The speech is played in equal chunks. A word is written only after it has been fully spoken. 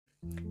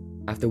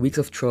After weeks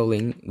of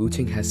trolling,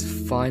 Wooting has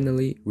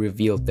finally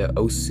revealed the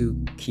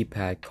OSU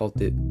keypad called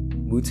the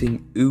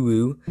Wooting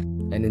UwU,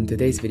 and in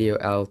today's video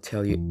I'll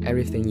tell you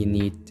everything you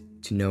need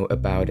to know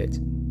about it.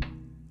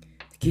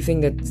 The key thing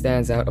that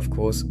stands out, of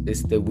course,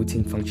 is the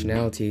Wooting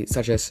functionality,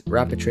 such as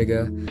rapid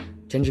trigger,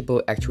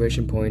 changeable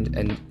actuation point,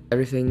 and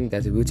everything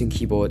that the Wooting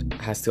keyboard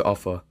has to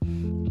offer.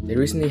 They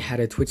recently had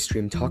a Twitch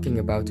stream talking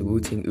about the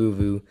Wooting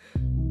UwU,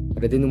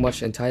 but I didn't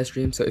watch the entire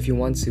stream, so if you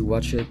want to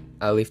watch it,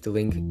 I'll leave the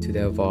link to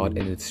their VOD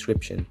in the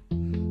description.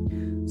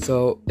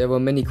 So there were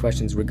many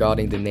questions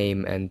regarding the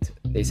name, and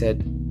they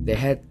said they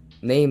had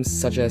names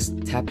such as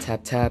tap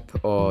tap tap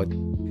or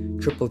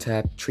triple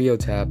tap, trio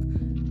tap,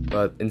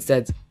 but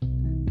instead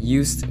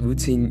used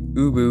Wooting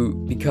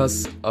UwU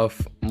because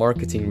of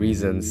marketing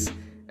reasons.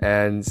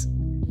 And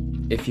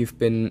if you've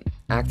been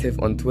active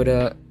on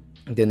Twitter,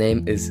 the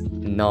name is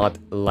not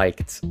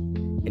liked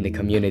in the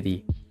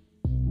community.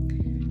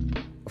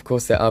 Of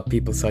course, there are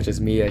people such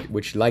as me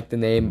which like the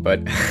name,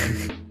 but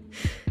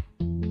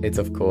it's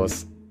of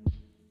course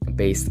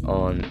based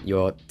on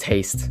your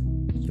taste.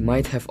 You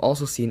might have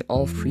also seen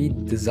all three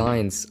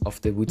designs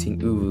of the Wooting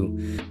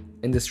UwU.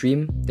 In the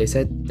stream, they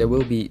said there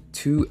will be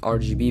 2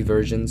 RGB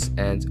versions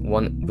and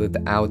 1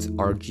 without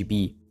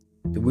RGB.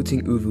 The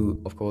Wooting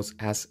UwU, of course,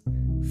 has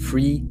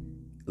 3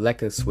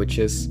 lacquer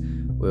switches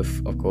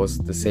with, of course,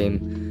 the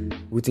same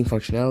Wooting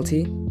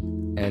functionality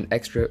and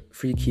extra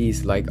 3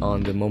 keys like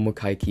on the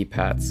Momokai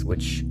keypads,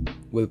 which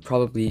will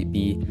probably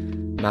be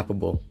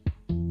mappable.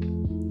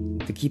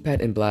 The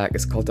keypad in black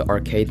is called the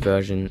arcade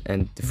version,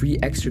 and the 3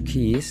 extra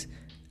keys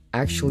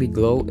actually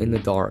glow in the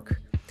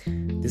dark.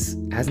 This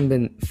hasn't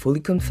been fully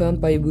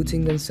confirmed by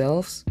Wooting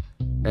themselves,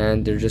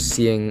 and they're just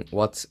seeing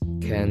what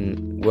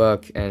can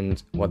work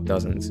and what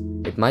doesn't.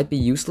 It might be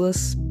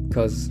useless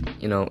because,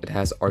 you know, it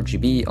has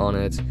RGB on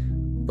it,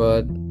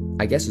 but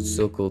I guess it's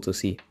still cool to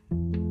see.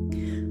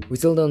 We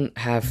still don't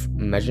have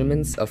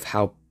measurements of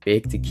how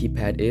big the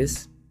keypad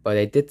is, but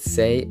they did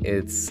say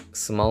it's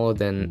smaller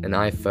than an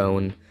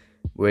iPhone,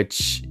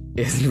 which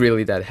isn't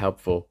really that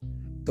helpful.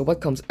 So what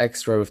comes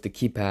extra with the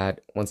keypad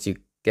once you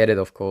get it,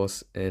 of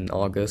course, in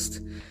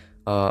August?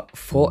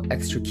 4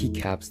 extra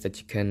keycaps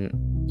that you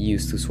can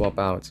use to swap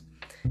out.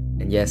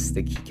 And yes,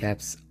 the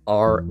keycaps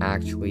are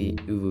actually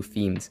UwU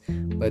themed,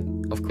 but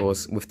of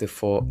course with the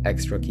 4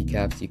 extra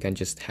keycaps you can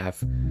just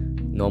have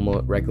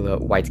normal regular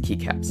white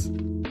keycaps.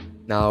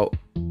 Now,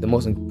 the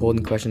most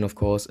important question, of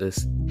course,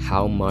 is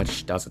how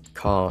much does it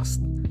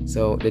cost?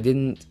 So they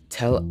didn't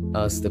tell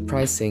us the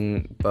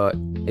pricing, but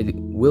it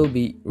will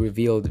be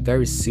revealed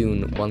very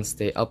soon once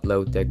they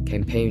upload the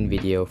campaign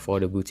video for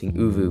the Wooting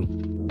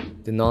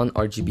UwU. The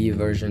non-RGB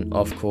version,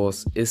 of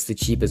course, is the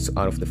cheapest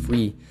out of the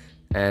 3,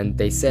 and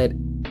they said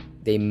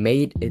they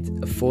made it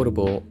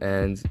affordable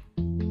and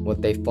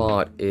what they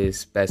thought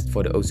is best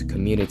for the OSU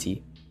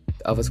community.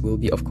 The others will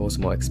be, of course,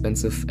 more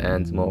expensive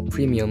and more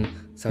premium,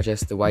 such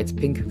as the white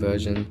pink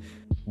version,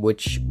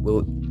 which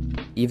will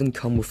even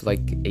come with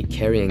like a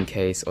carrying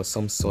case or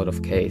some sort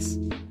of case.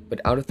 But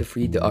out of the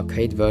 3, the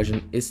arcade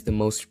version is the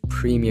most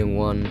premium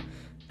one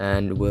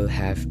and will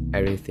have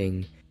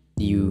everything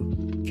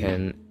you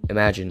can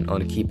imagine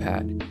on a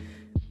keypad.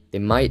 They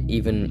might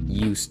even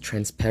use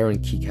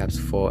transparent keycaps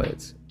for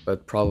it,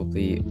 but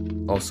probably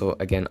also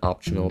again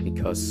optional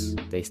because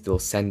they still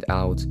send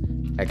out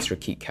extra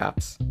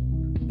keycaps.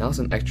 Now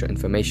some extra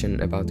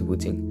information about the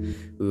Wooting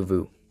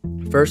UwU.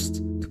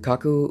 First,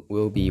 Tukaku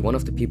will be one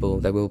of the people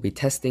that will be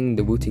testing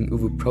the Wooting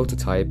UwU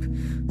prototype,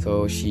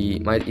 so she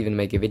might even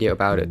make a video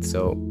about it,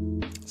 so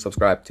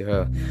subscribe to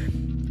her.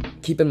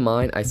 Keep in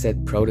mind I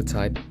said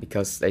prototype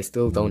because they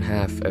still don't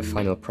have a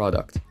final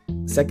product.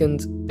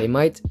 Second, they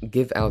might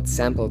give out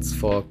samples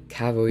for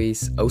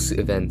Kawoi's OSU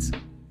event,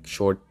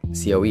 short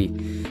COE.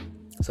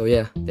 So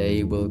yeah,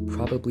 they will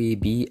probably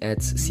be at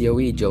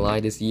COE July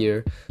this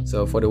year,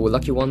 so for the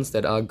lucky ones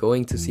that are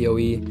going to COE,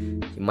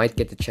 you might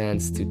get the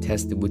chance to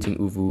test the Wooting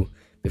UwU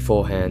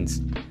beforehand.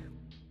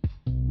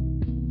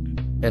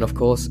 And of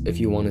course, if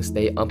you want to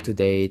stay up to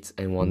date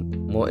and want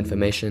more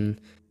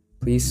information,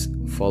 please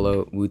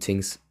follow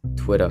Wooting's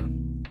Twitter.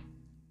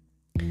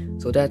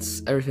 So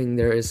that's everything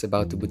there is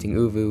about the Wooting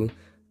UwU,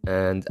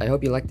 and I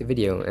hope you liked the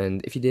video,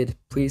 and if you did,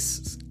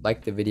 please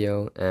like the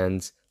video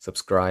and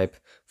subscribe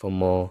for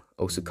more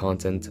OSU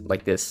content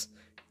like this.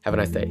 Have a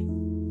nice day.